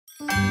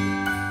The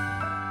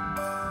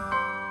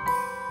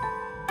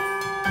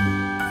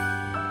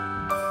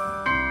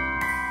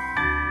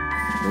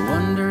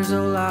wonders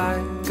of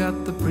life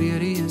got the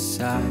prettiest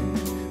side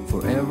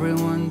for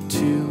everyone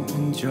to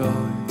enjoy.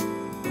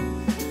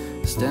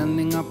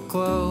 Standing up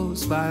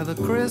close by the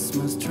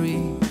Christmas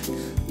tree,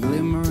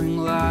 glimmering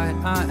light,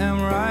 I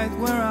am right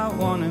where I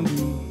wanna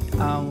be.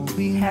 I will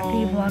be Happy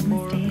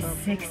Vlogmas Day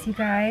 6, you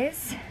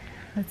guys.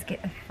 Let's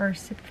get the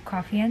first sip of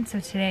coffee in.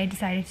 So today I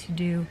decided to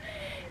do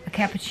a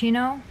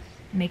cappuccino,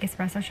 make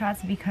espresso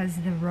shots, because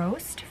the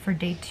roast for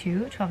day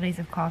 2, 12 days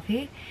of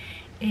coffee,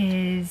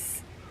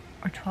 is,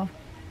 or 12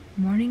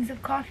 mornings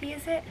of coffee,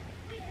 is it?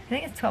 I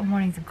think it's 12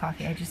 mornings of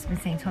coffee. I've just been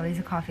saying 12 days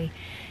of coffee.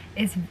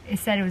 It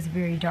said it was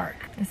very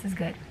dark. This is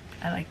good.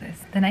 I like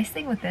this. The nice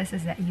thing with this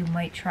is that you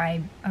might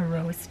try a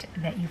roast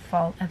that you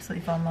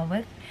absolutely fall in love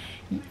with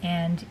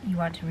and you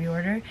want to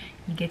reorder.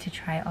 You get to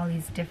try all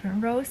these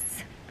different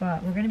roasts.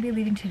 But we're going to be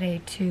leaving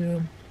today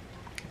to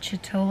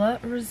Chitola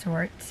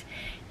Resort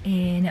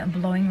in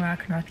Blowing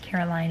Rock, North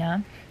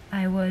Carolina.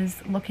 I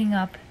was looking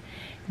up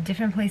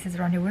different places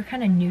around here. We're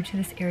kind of new to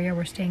this area.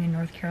 We're staying in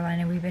North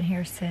Carolina. We've been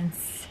here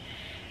since,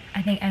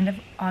 I think, end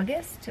of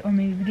August or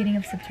maybe beginning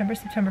of September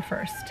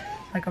 1st,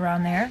 like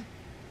around there.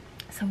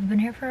 So we've been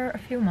here for a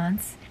few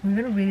months. We've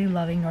been really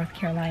loving North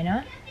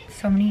Carolina.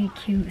 So many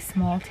cute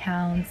small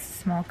towns,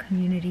 small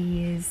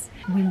communities.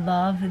 We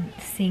love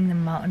seeing the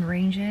mountain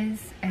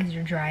ranges as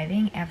you're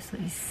driving.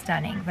 Absolutely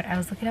stunning. But I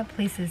was looking up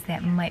places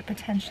that might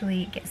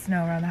potentially get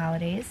snow around the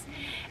holidays.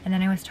 And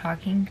then I was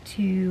talking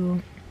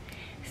to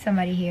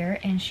somebody here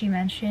and she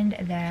mentioned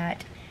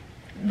that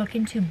look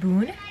into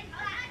Boone.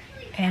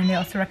 And they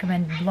also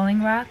recommend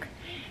Blowing Rock.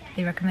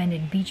 They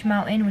recommended Beach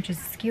Mountain, which is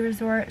a ski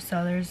resort.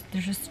 So there's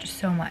just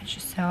so much.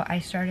 So I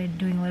started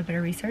doing a little bit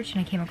of research and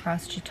I came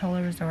across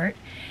Chitola Resort.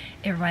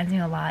 It reminds me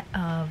a lot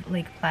of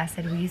Lake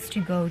Placid. We used to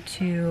go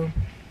to,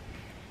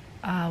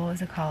 what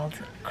was it called?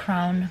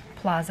 Crown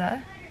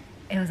Plaza.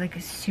 It was like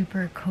a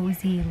super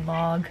cozy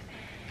log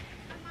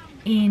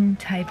inn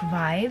type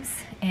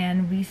vibes.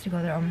 And we used to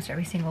go there almost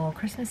every single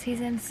Christmas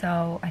season.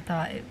 So I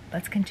thought,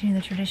 let's continue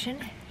the tradition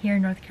here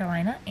in North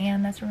Carolina.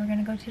 And that's where we're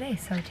gonna go today.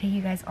 So I'll take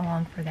you guys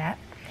along for that.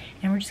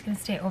 And we're just gonna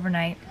stay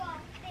overnight.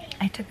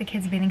 I took the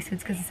kids' bathing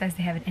suits because it says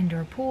they have an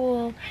indoor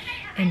pool,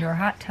 indoor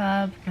hot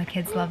tub. My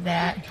kids love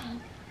that.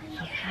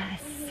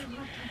 Yes.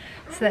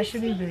 So that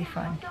should be really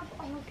fun.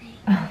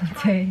 All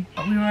day.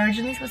 We were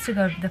originally supposed to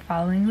go the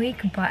following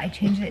week, but I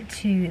changed it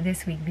to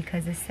this week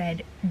because it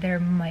said there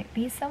might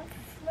be some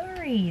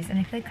flurries. And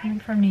I feel like coming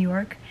from New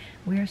York,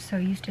 we are so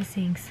used to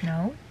seeing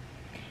snow.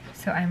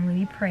 So I'm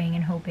really praying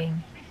and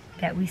hoping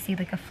that we see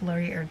like a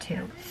flurry or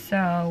two.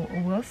 So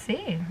we'll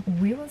see.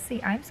 We will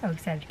see. I'm so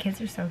excited. Kids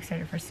are so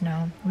excited for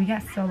snow. We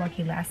got so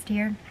lucky last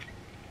year.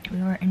 We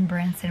were in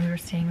Branson. We were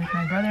staying with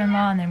my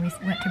brother-in-law, and then we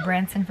went to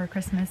Branson for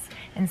Christmas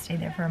and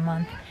stayed there for a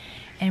month.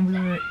 And we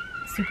were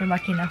super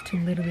lucky enough to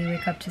literally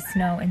wake up to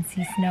snow and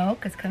see snow,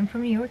 because coming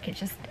from New York, it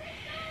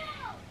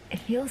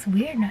feels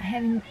weird not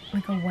having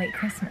like a white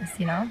Christmas,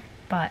 you know?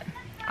 But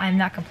I'm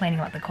not complaining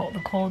about the cold.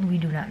 The cold we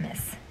do not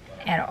miss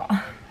at all.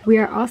 We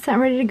are all set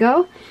and ready to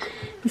go.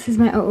 This is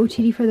my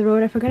OOTD for the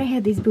road. I forgot I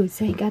had these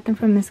boots. I got them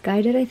from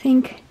Misguided, I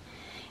think.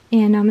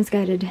 And now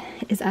Misguided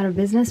is out of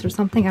business or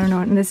something. I don't know.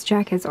 And this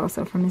jacket's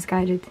also from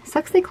Misguided.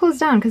 Sucks they closed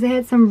down because they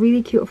had some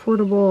really cute,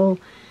 affordable,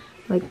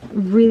 like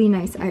really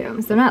nice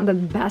items. They're not the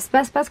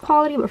best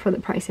quality, but for the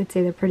price, I'd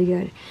say they're pretty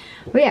good.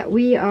 But yeah,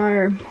 we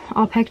are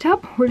all packed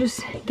up. We're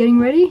just getting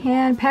ready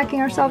and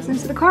packing ourselves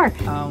into the car.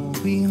 I will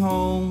be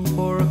home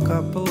for a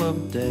couple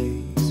of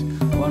days.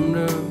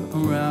 Wander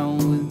around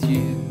with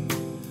you.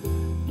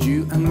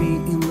 You and me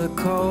in the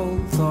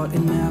cold, thought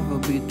it'd never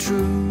be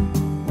true.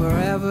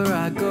 Wherever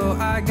I go,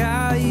 I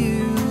got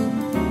you.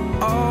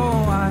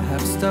 Oh, I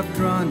have stopped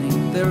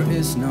running, there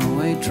is no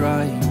way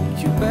trying.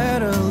 You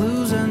better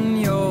loosen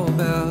your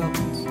belt.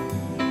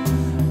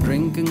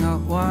 Drinking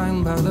hot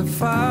wine by the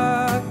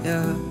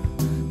fire.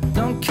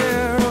 Don't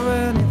care of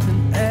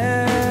anything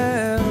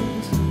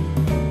else.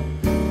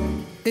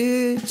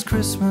 It's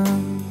Christmas.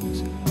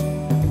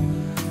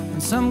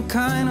 Some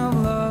kind of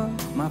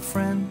love, my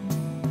friend.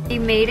 We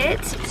made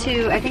it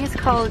to, I think it's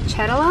called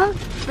Chitola,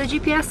 the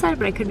GPS said,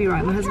 but I could be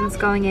wrong. My husband's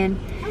going in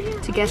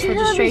to guest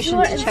registration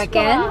to check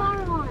in.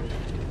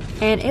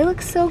 And it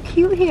looks so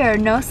cute here.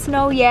 No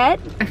snow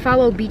yet. I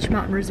follow Beach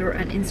Mountain Resort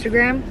on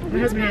Instagram. My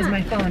husband has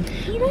my phone.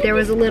 There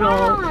was a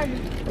little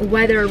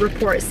weather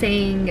report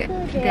saying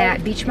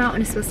that Beach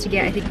Mountain is supposed to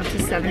get, I think, up to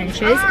 7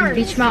 inches. And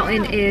Beach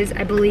Mountain is,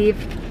 I believe,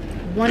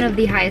 one of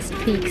the highest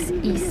peaks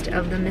east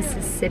of the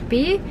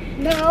Mississippi.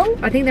 No.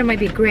 I think there might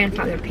be a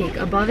grandfather peak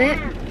above it.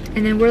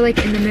 And then we're like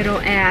in the middle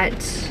at,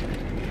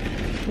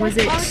 was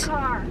it,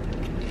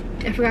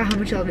 I forgot how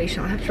much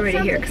elevation. I'll have to write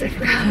it here because I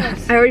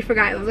forgot. I already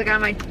forgot. It was like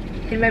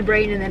in my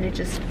brain and then it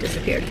just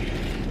disappeared.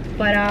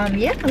 But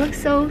yeah, it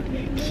looks so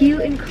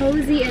cute and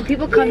cozy. And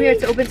people come here,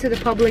 it's open to the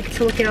public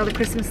to look at all the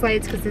Christmas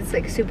lights because it's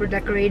like super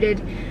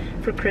decorated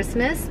for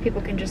Christmas.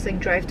 People can just like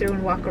drive through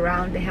and walk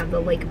around. They have the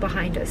lake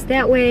behind us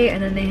that way,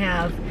 and then they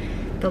have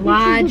the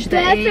lodge, the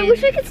inn. I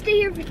wish I could stay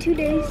here for 2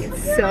 days.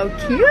 It's so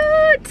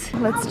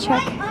cute. Let's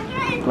check,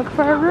 look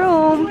for our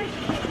room.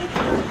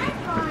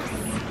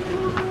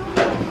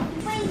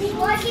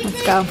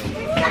 Let's go.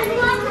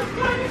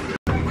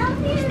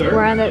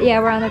 We're on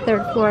the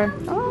third floor.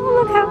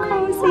 Oh, look how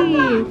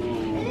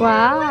cozy.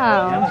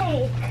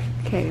 Wow.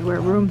 Okay, we're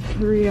room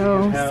 30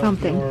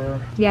 something.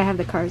 Yeah, I have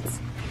the cards.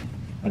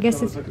 I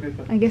guess it's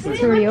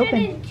already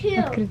open.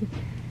 Yeah,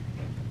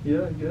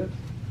 good.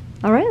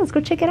 All right, let's go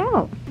check it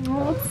out.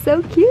 Oh, it's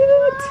so cute.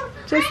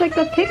 Just like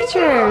the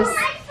pictures.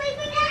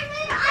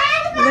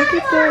 Look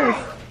at this.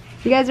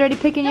 You guys already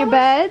picking your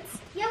beds?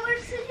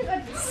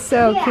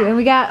 So cute. And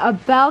we got a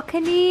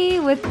balcony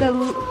with the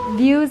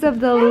views of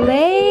the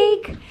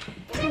lake.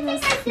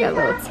 We got a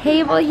little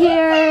table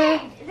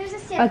here.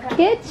 A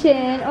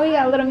kitchen. Oh, you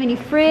got a little mini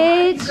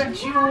fridge.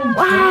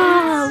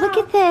 Wow, look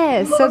at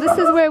this. So this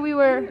is where we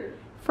were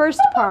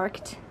first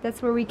parked.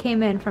 That's where we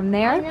came in from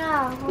there.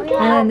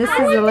 And this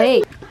is the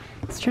lake.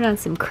 Let's turn on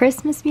some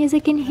Christmas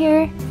music in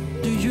here.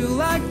 Do you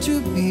like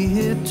to be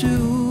here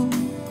too?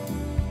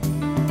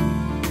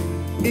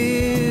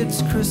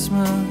 It's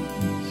Christmas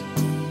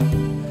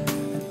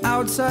and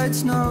outside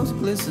snow's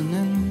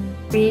glistening.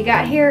 We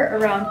got here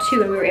around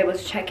 2 and we were able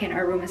to check in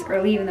our room as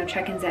early, even though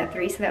check-in's at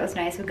 3, so that was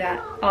nice. We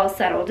got all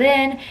settled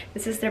in.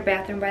 This is their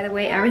bathroom, by the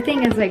way.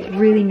 Everything is like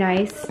really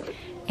nice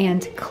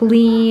and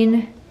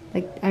clean.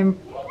 Like, I'm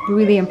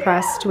really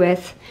impressed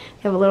with.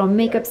 They have a little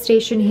makeup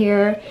station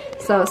here.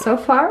 So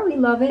far we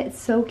love it. It's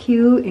so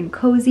cute and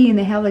cozy, and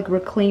they have like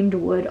reclaimed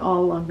wood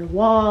all along the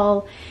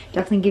wall.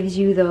 Definitely gives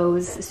you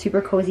those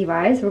super cozy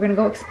vibes. We're gonna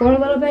go explore a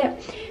little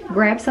bit,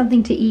 grab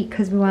something to eat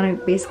because we want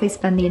to basically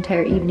spend the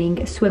entire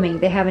evening swimming.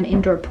 They have an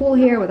indoor pool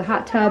here with a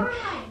hot tub,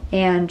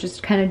 and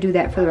just kind of do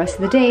that for the rest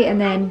of the day.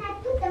 And then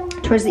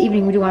towards the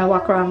evening we do want to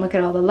walk around, look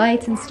at all the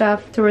lights and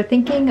stuff. So we're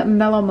thinking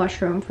Mellow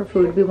Mushroom for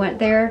food. We went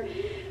there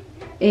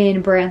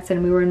in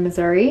Branson. We were in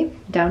Missouri,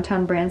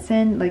 downtown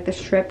Branson, like the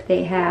strip.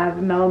 They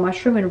have Mellow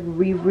Mushroom, and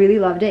we really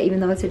loved it.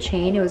 Even though it's a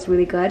chain, it was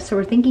really good. So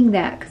we're thinking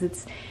that because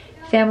it's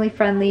family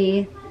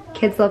friendly.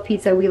 Kids love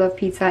pizza, we love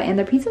pizza, and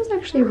their pizza is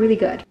actually really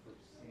good.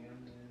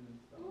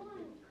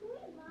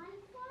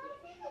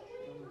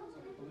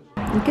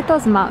 Look at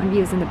those mountain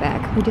views in the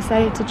back. We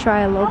decided to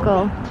try a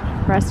local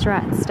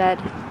restaurant instead.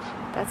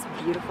 That's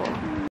beautiful.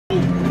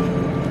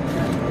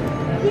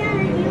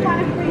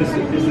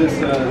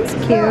 It's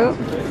cute.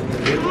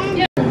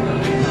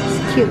 It's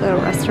a cute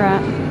little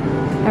restaurant.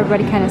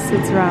 Everybody kind of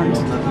sits around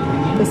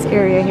this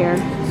area here.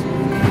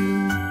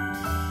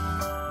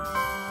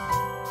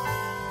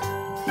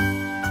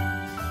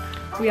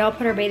 We all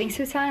put our bathing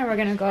suits on and we're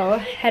gonna go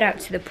head out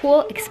to the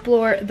pool,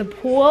 explore the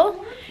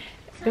pool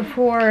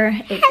before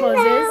it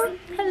closes.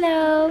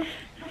 Hello,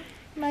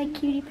 my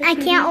cutie patootie. I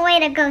can't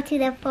wait to go to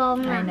the pool.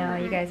 Mom. I know,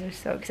 you guys are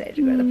so excited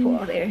to go to the pool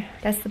later.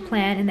 That's the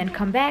plan, and then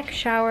come back,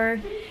 shower,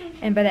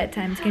 and by that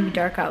time it's gonna be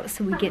dark out,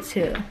 so we get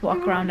to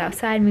walk around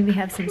outside, maybe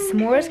have some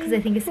s'mores, because I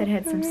think it said it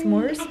had some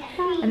s'mores,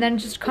 and then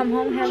just come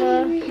home and have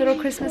a little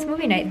Christmas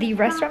movie night. The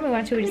restaurant we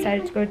went to, we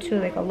decided to go to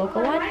like a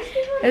local one.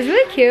 It was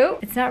really cute.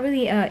 It's not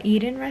really a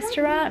eat-in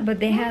restaurant, but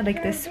they had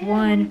like this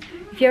one.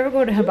 If you ever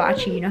go to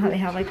Hibachi, you know how they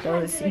have like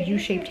those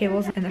U-shaped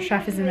tables and the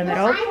chef is in the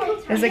middle?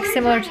 It was like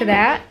similar to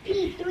that.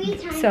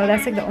 So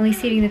that's like the only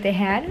seating that they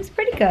had. It was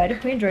pretty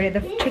good. We enjoyed it.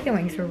 The chicken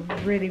wings were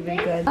really, really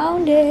good.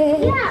 Found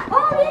it. Yeah.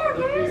 Oh yeah,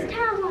 there is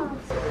townhouse.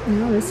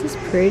 Oh, this is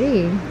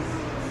pretty.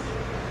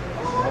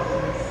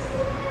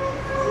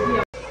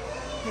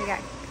 We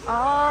got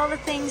all the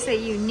things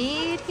that you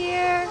need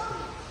here.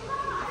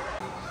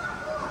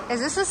 Is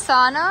this a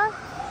sauna?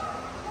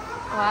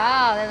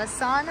 Wow, they have a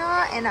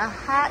sauna and a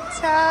hot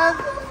tub.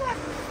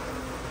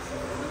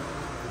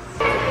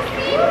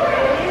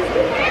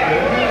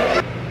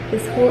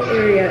 This whole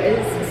area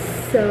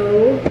is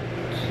so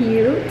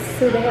cute.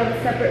 So they have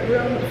a separate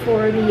room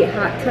for the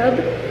hot tub.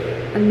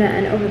 And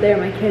then over there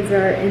my kids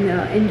are in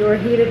the indoor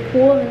heated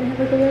pool, and they have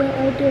like a little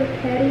outdoor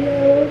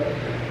patio.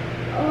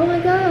 Oh my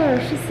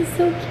gosh, this is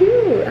so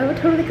cute. I would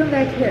totally come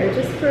back here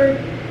just for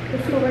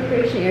this whole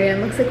recreation area.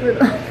 It looks like we're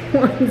the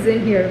only ones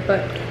in here,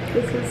 but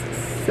this is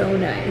so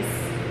nice.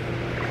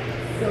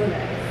 So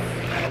nice.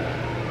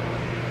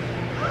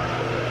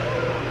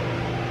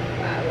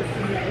 Wow, this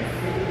is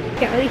nice.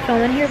 Can't really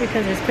film in here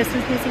because there's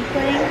Christmas music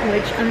playing,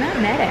 which I'm not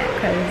mad at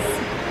because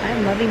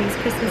I'm loving these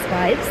Christmas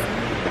vibes.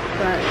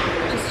 But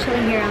just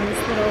chilling here on this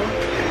little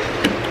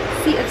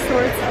seat of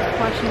sorts,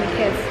 watching the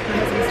kids. My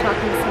husband's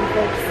talking to some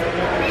folks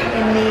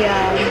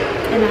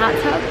in the hot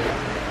tub.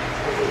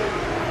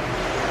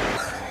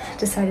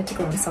 Decided to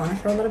go in the sauna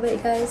for a little bit,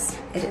 you guys.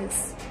 It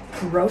is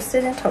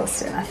roasted and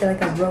toasted. I feel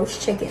like a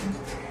roast chicken.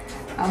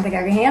 I don't think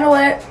I can handle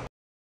it.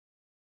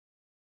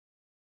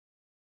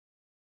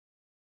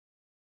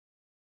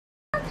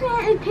 Can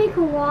I take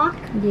a walk?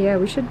 Yeah,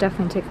 we should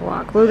definitely take a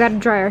walk. But we gotta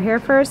dry our hair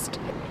first.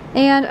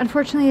 And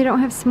unfortunately, they don't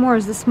have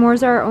s'mores. The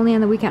s'mores are only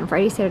on the weekend,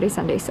 Friday, Saturday,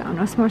 Sunday, so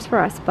no s'mores for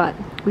us, but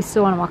we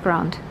still want to walk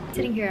around.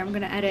 Sitting here, I'm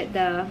gonna edit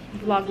the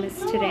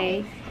Vlogmas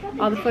today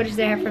all the footage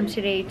that I have from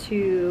today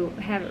to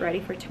have it ready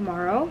for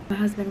tomorrow. My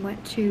husband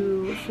went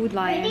to Food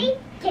Lion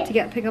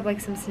to pick up like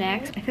some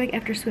snacks. I feel like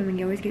after swimming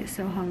you always get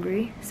so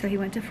hungry, so he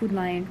went to Food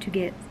Lion to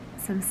get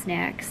some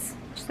snacks,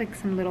 just like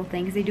some little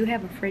things. They do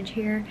have a fridge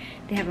here.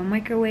 They have a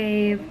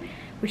microwave,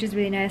 which is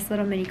really nice,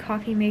 little mini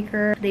coffee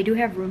maker. They do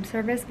have room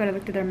service, but I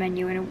looked at their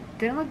menu and it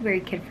didn't look very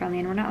kid friendly,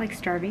 and we're not like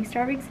starving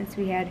since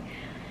we had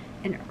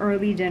an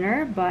early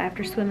dinner, but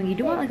after swimming you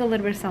do want like a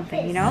little bit of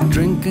something, you know?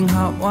 Drinking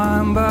hot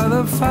wine by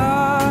the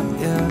fire.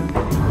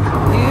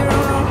 Here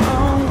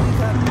alone, we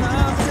got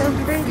nothing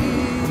to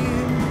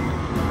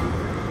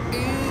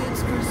fear.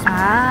 It's Christmas.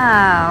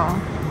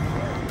 Wow.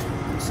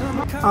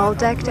 All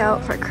decked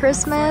out for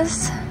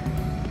Christmas.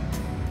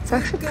 It's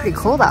actually pretty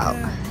cold out.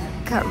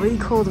 It got really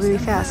cold really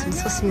fast, and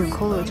it's supposed to be even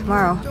colder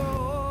tomorrow.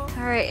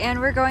 Alright, and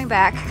we're going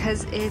back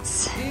because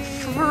it's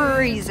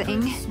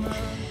freezing.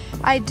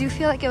 I do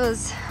feel like it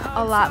was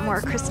a lot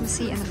more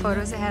Christmassy in the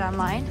photos I had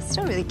online. It's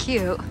still really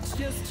cute.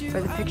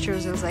 For the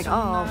pictures, it was like,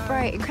 oh,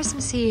 bright and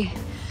Christmassy.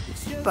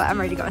 But I'm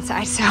ready to go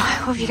inside, so I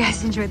hope you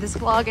guys enjoyed this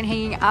vlog and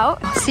hanging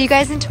out. See you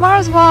guys in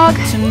tomorrow's vlog.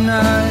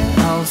 Tonight,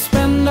 I'll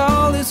spend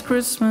all this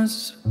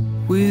Christmas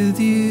with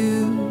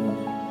you.